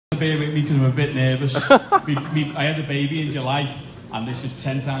bear with me because I'm a bit nervous. I had a baby in July, and this is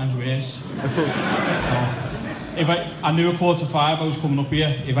 10 times worse. So, if I knew at 4:45 I was coming up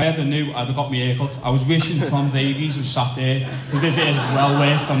here, if I had a knew, I'd have got my haircut. I was wishing Tom Davies was sat there, because this is well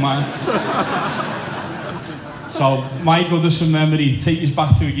worse than mine. So, my Goodison memory takes us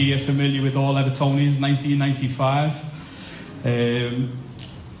back to a year familiar with all Evertonians, 1995.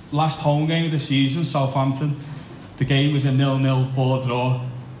 Last home game of the season, Southampton. The game was a 0-0 board draw,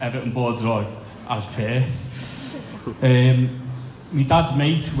 Everton board draw, as per. My dad's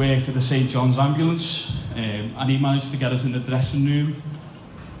mate worked at the St John's ambulance, and he managed to get us in the dressing room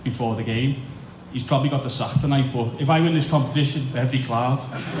before the game. He's probably got the sack tonight, but if I win this competition, every cloud.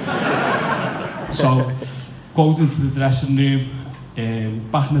 So, goes into the dressing room.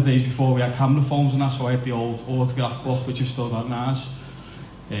 Back in the days before we had camera phones and that, so I had the old autograph book, which I've still got now.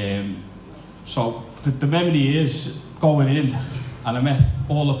 So the memory is going in, and I met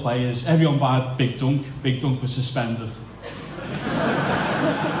all the players, everyone bar Big Dunk. Big Dunk was suspended.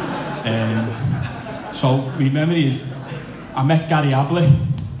 So my memory is, I met Gary Abley.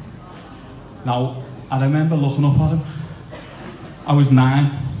 Now, I remember looking up at him. I was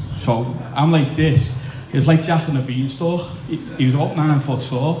 9, so I'm like this. He was like Jack and the Beanstalk. He was about 9 foot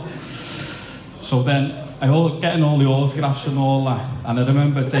tall. So then, getting all the autographs and all that, and I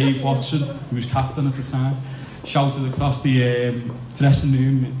remember Dave Watson, who was captain at the time, shouted across the dressing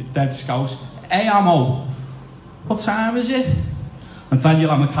room, dead scout, "Hey Amo, what time is it?" And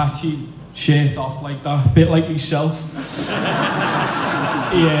Daniel Amakachi, shirt off like that, a bit like myself.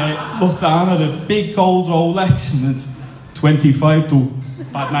 He looked down at a big gold Rolex and then 25 to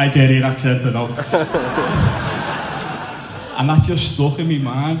bad Nigerian accent, I know. And that just stuck in my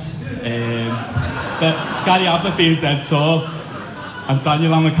mind. Gary Ablett being dead tall, and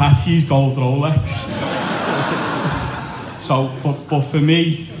Daniel Amakachi's gold Rolex. So, but for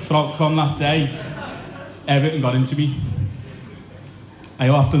me, from that day, Everton got into me. I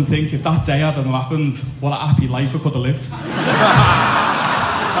often think if that day hadn't happened, what a happy life I could have lived.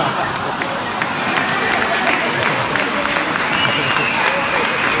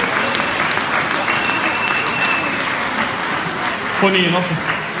 Funny enough,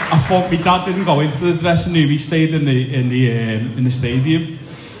 I thought my dad didn't go into the dressing room. He stayed in the stadium,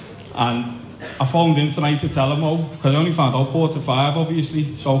 and I phoned in tonight to tell him, because I only found out 4:45,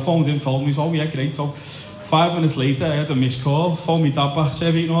 obviously. So I phoned in, told him, he said, "Oh yeah, great." So 5 minutes later, I had a missed call. Phoned my dad back, said,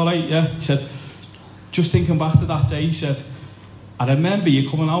 "Everything all right?" "Yeah." He said, "Just thinking back to that day," he said, "I remember you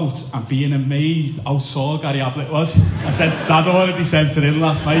coming out and being amazed how tall Gary Ablett was." I said, "Dad already sent it in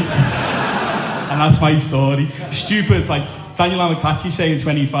last night." And that's my story. Stupid, like Daniel Amakachi saying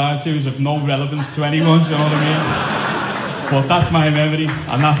 25 to is of no relevance to anyone, do you know what I mean? But that's my memory,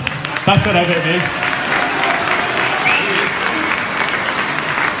 and that's whatever it is.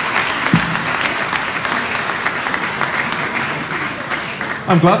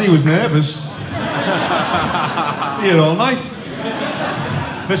 I'm glad he was nervous. Here all night.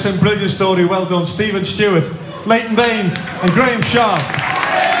 Listen, brilliant story, well done. Stephen Stewart, Leighton Baines and Graeme Sharp.